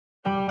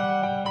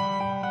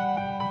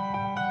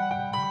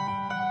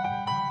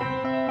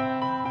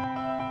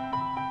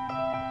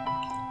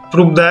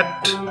prove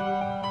that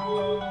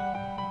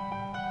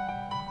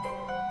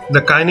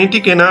the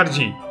kinetic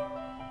energy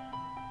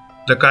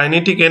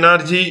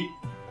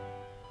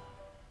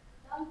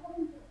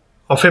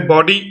of a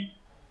body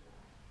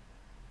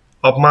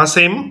of mass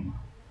m,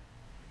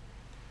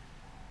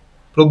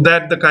 prove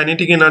that the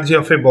kinetic energy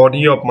of a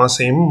body of mass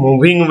m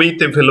moving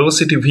with a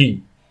velocity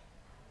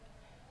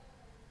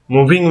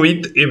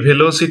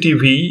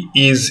v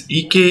is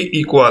Ek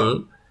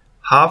equal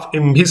half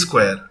mv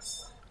square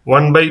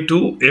 1 by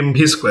 2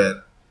 mv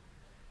square.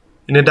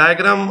 In a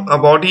diagram, a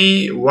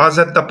body was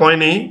at the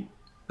point A,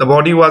 the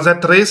body was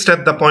at rest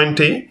at the point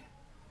A.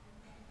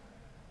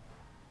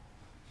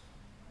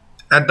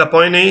 At the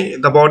point A,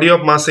 the body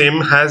of mass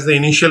m has the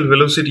initial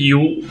velocity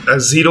u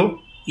as 0.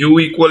 U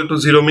equal to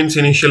 0 means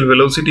initial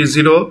velocity is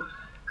 0,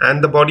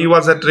 and the body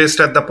was at rest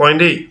at the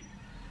point A.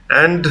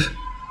 And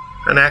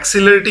an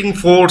accelerating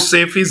force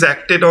F is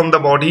acted on the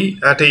body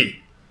at A.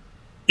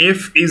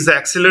 F is the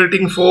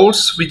accelerating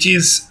force which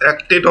is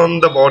acted on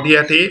the body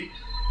at A,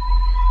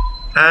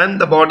 and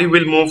the body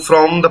will move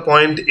from the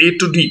point A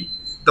to D.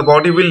 The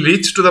body will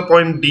reach to the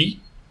point D,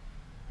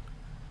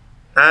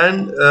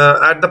 and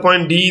at the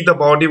point D the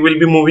body will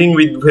be moving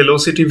with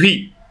velocity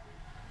v,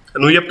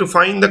 and we have to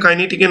find the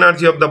kinetic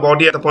energy of the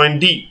body at the point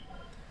D.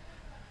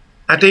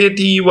 At A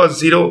t was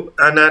 0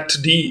 and at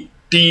D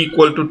t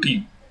equal to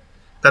t.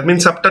 That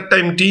means after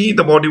time t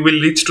the body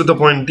will reach to the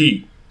point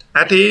D.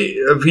 At A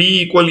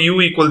v equal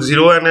u equal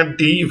 0 and at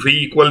D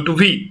v equal to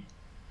v.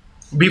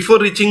 Before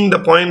reaching the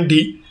point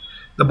D,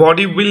 the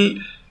body will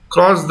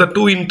cross the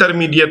two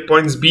intermediate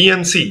points B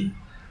and C.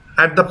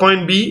 At the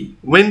point B,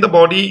 when the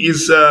body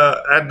is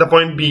at the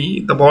point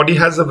B, the body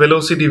has a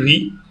velocity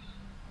v,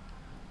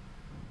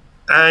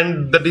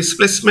 and the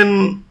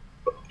displacement,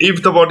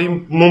 if the body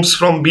moves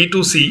from B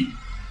to C,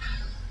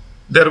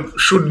 there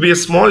should be a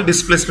small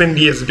displacement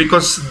ds,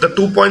 because the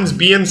 2 points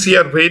B and C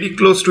are very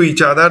close to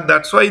each other.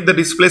 That's why the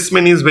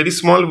displacement is very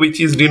small, which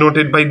is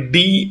denoted by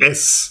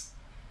ds.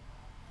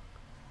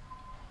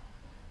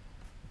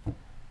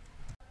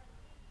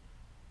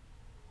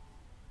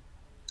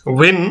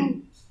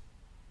 When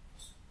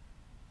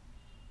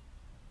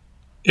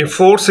a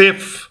force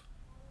F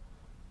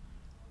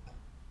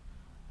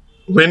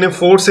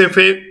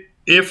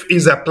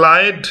is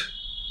applied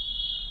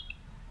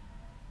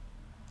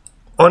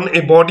on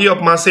a body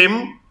of mass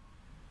m,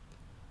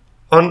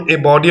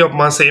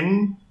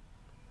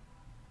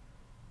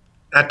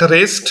 at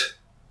rest,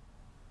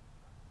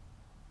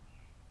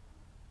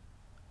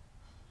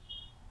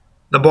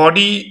 the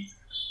body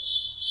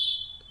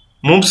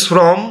moves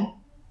from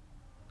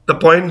the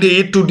point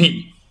A to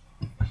D.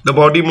 The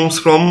body moves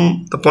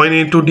from the point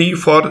A to D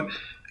for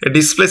a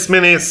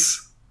displacement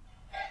s.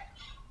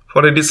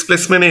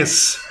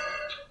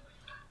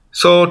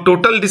 So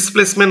total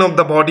displacement of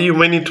the body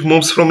when it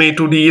moves from A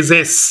to D is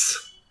s.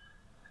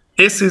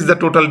 S is the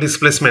total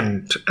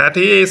displacement. At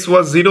A s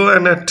was 0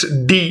 and at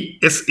D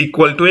s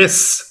equal to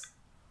s.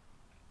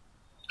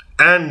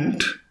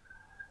 And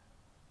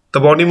the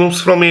body moves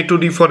from A to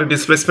D for a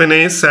displacement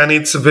s, and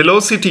its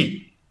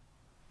velocity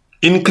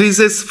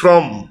increases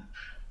from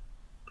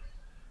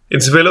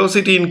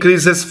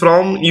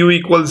u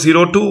equal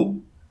 0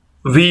 to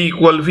v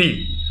equal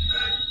v.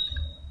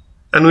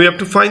 And we have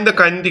to find the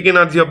kinetic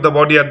energy of the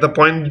body at the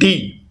point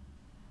D.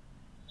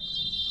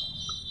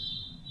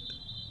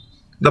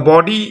 The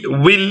body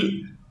will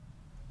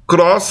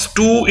cross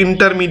two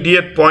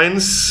intermediate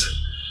points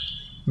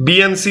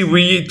B and C,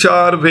 which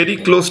are very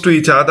close to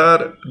each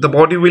other. The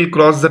body will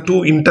cross the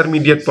two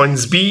intermediate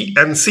points B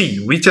and C,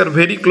 which are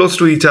very close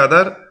to each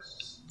other,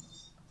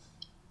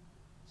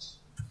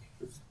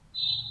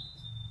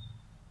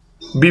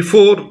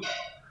 before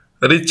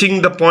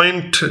reaching the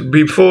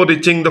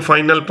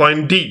final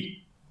point D.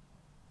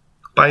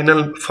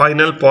 Final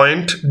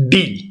point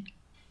D.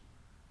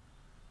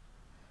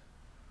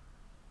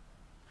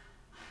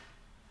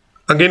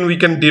 Again, we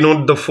can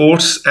denote the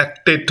force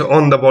acted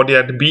on the body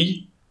at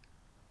B.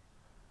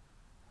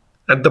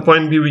 At the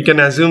point B, we can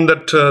assume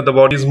that the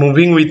body is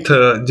moving with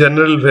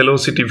general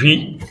velocity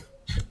v.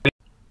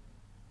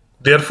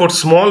 Therefore,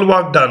 small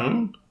work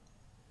done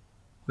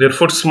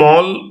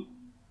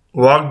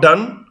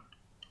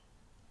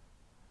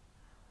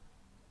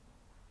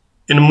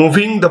in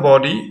moving the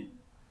body.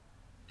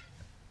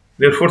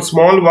 Therefore,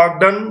 small work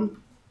done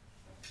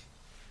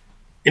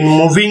in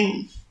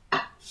moving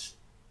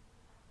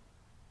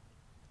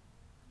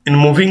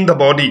the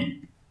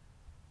body.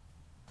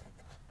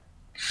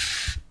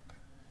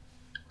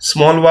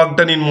 Small work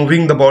done in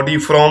moving the body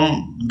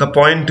from the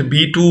point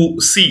B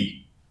to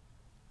C,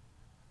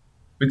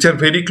 which are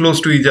very close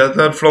to each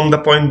other, from the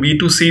point B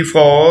to C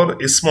for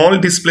a small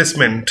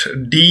displacement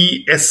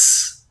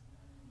ds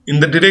in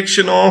the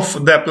direction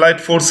of the applied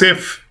force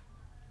F.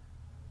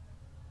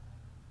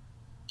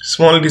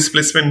 Small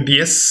displacement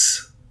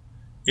ds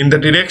in the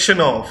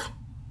direction of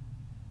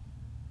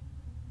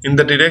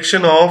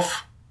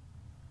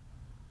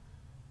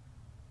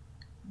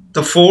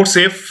the force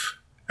F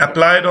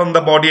applied on the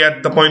body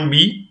at the point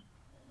B,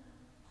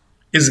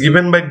 is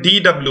given by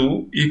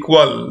dw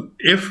equal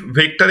if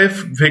vector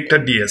f vector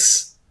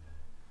ds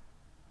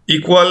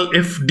equal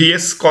if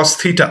ds cos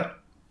theta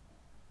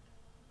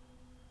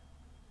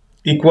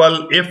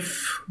equal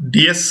if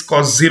ds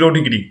cos 0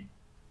 degree.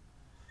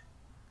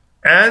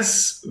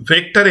 As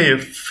vector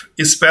f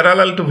is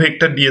parallel to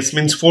vector ds,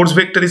 means force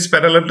vector is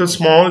parallel to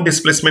small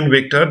displacement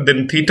vector,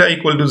 then theta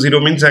equal to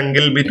 0 means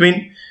angle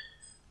between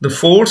the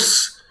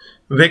force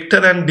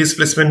vector and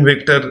displacement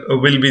vector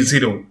will be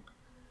 0.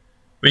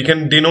 We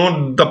can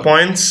denote the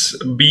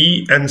points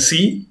B and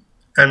C,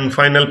 and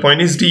final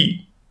point is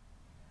D.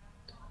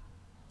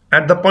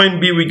 At the point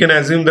B, we can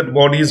assume that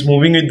body is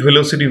moving with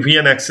velocity v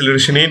and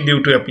acceleration a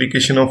due to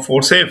application of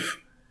force F.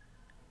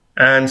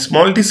 And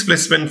small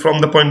displacement from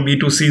the point B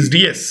to C is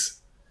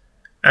ds.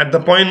 At the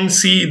point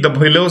C, the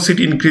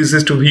velocity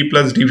increases to v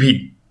plus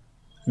dv.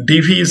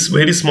 dv is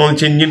very small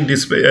change in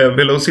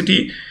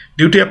velocity.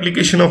 Due to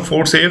application of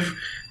force F,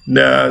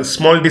 the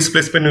small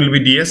displacement will be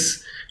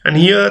ds. And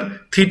here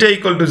theta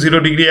equal to 0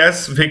 degree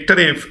as vector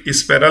F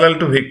is parallel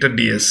to vector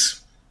ds.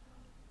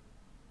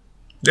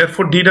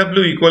 Therefore,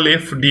 dw equal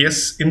f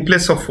ds. In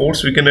place of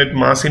force, we can write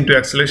mass into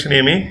acceleration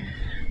ma,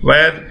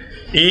 where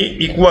a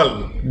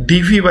equal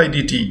dv by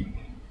dt,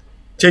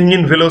 change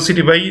in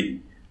velocity by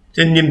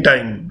change in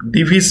time.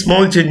 dv is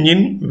small change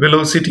in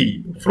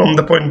velocity from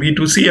the point B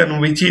to C, and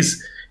which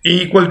is a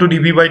equal to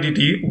dv by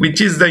dt, which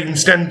is the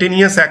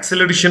instantaneous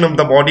acceleration of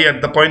the body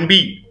at the point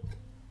B.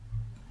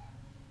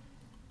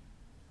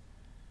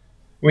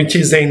 Which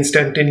is the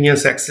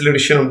instantaneous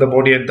acceleration of the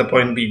body at the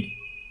point B.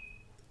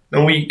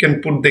 Now we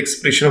can put the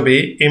expression of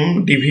a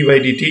m dv by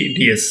dt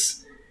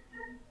ds.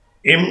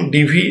 M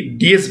dv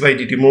ds by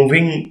dt,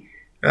 moving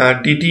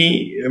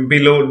dt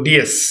below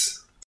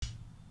ds.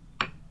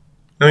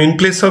 Now in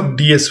place of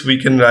ds we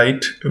can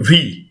write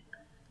v.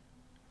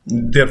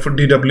 Therefore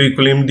dw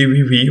equal m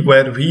dv v,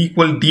 where v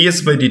equal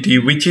ds by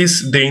dt, which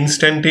is the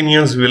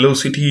instantaneous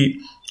velocity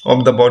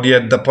of the body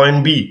at the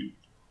point B.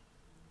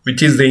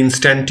 Which is the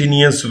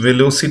instantaneous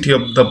velocity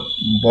of the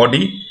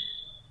body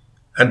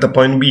at the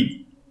point B.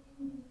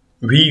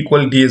 V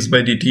equal ds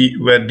by dt,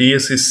 where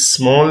ds is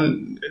small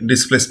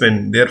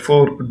displacement.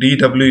 Therefore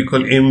dw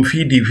equal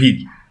mv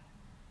dv.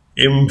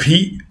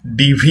 mv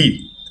dv,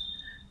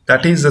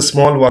 that is the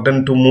small work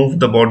done to move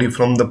the body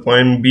from the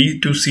point B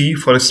to C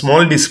for a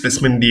small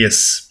displacement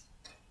ds.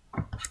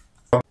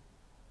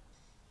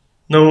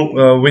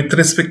 Now with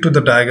respect to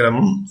the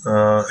diagram,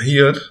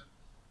 here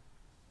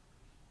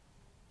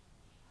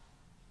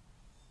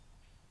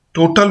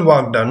total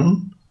work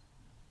done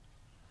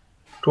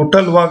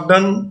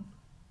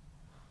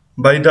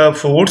by the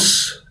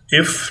force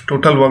F,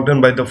 total work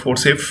done by the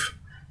force F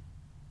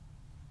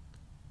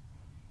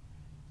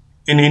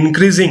in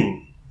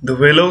increasing the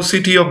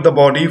velocity of the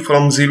body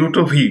from 0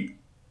 to v,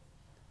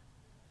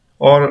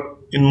 or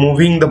in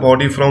moving the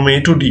body from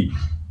A to D.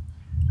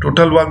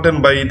 Total work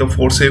done by the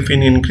force F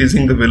in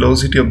increasing the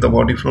velocity of the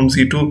body from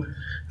 0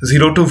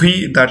 to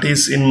v, that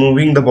is in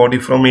moving the body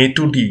from A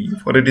to D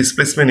for a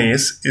displacement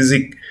s,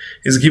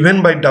 is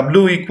given by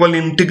W equal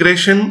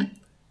integration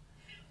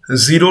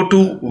 0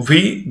 to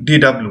v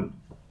dw.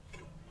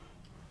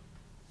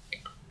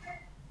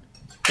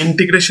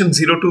 Integration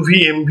 0 to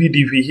v mv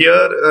dv.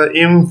 Here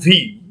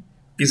mv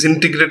is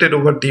integrated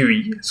over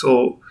dv,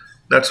 so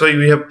that's why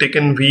we have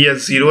taken v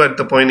as 0 at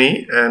the point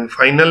A, and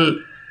final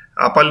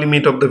upper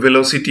limit of the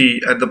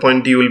velocity at the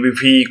point D will be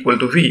v equal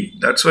to v.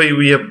 That's why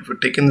we have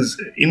taken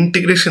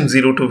integration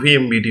 0 to v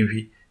mv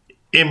dv.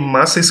 M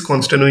mass is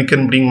constant, we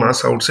can bring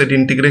mass outside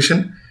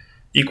integration,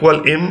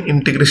 equal m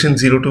integration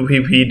 0 to v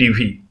v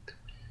dv.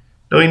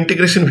 Now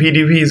integration v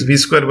dv is v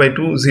square by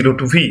 2 0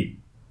 to v.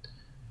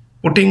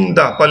 Putting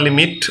the upper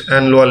limit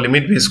and lower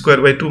limit, v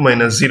square by 2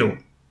 minus 0.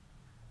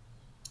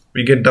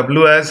 We get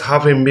w as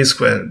half mv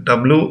square.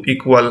 W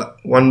equal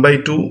 1 by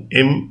 2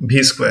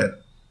 mv square.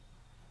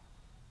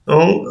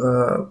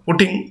 Now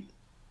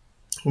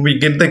we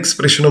get the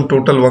expression of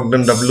total work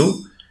done w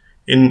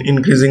in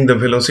increasing the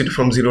velocity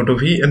from 0 to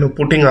v, and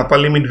putting upper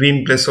limit v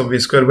in place of v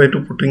square by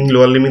 2, putting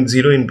lower limit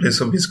 0 in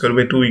place of v square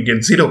by 2, we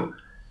get 0.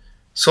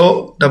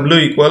 So w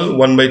equal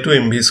 1 by 2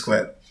 mv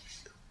square.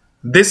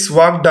 This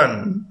work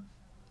done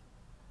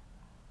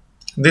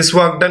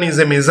is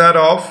a measure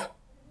of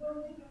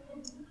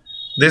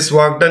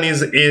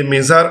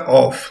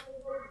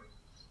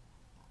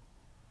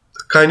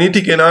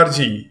kinetic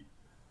energy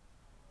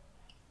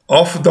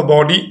of the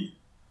body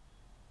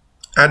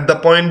at the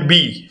point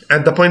B,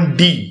 at the point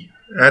D,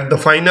 at the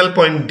final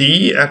point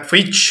D, at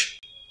which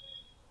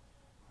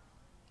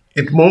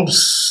it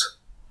moves,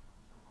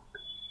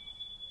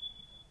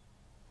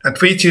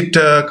 at which it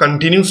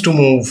continues to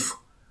move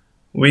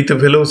with a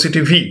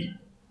velocity v.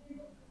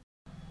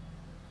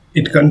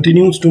 It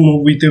continues to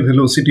move with a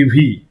velocity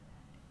v.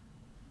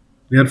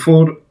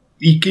 Therefore,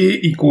 Ek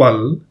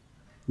equal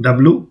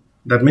W,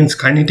 that means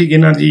kinetic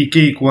energy Ek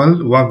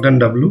equal work done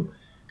W.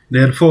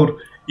 Therefore,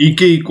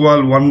 Ek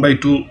equal 1 by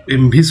 2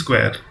 mv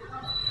square.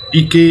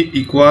 Ek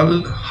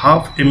equal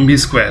half mv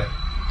square.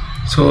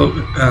 So,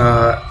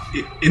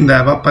 in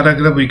the above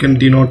paragraph, we can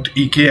denote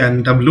Ek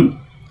and W.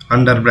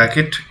 under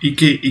bracket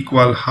Ek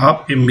equal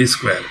half mv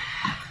square.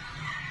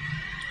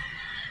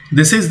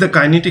 This is the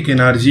kinetic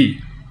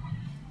energy.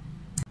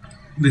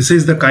 This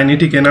is the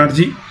kinetic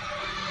energy.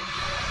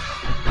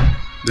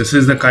 This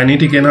is the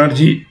kinetic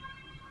energy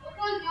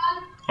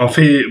of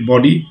a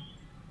body.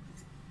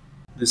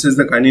 This is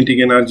the kinetic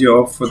energy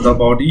of the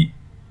body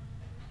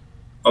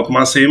of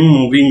mass m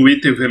moving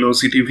with a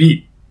velocity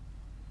v.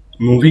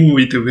 Moving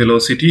with a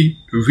velocity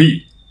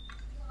v.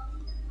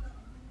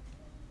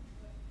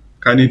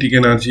 Kinetic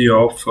energy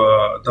of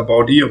the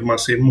body of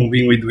mass m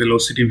moving with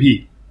velocity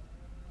v.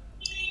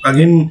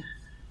 Again,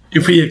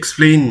 if we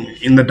explain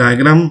in the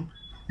diagram,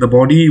 the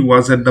body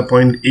was at the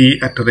point A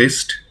at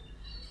rest.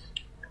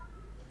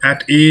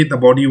 At A, the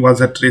body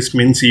was at rest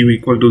means U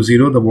equal to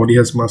 0. The body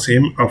has mass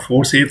m. A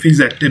force F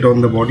is acted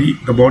on the body.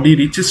 The body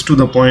reaches to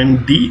the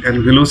point D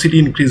and velocity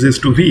increases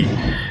to v.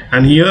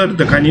 And here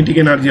the kinetic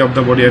energy of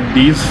the body at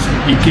D is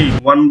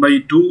Ek 1 by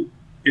 2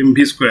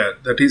 mv square.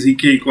 That is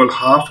Ek equal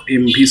half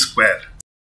mv square.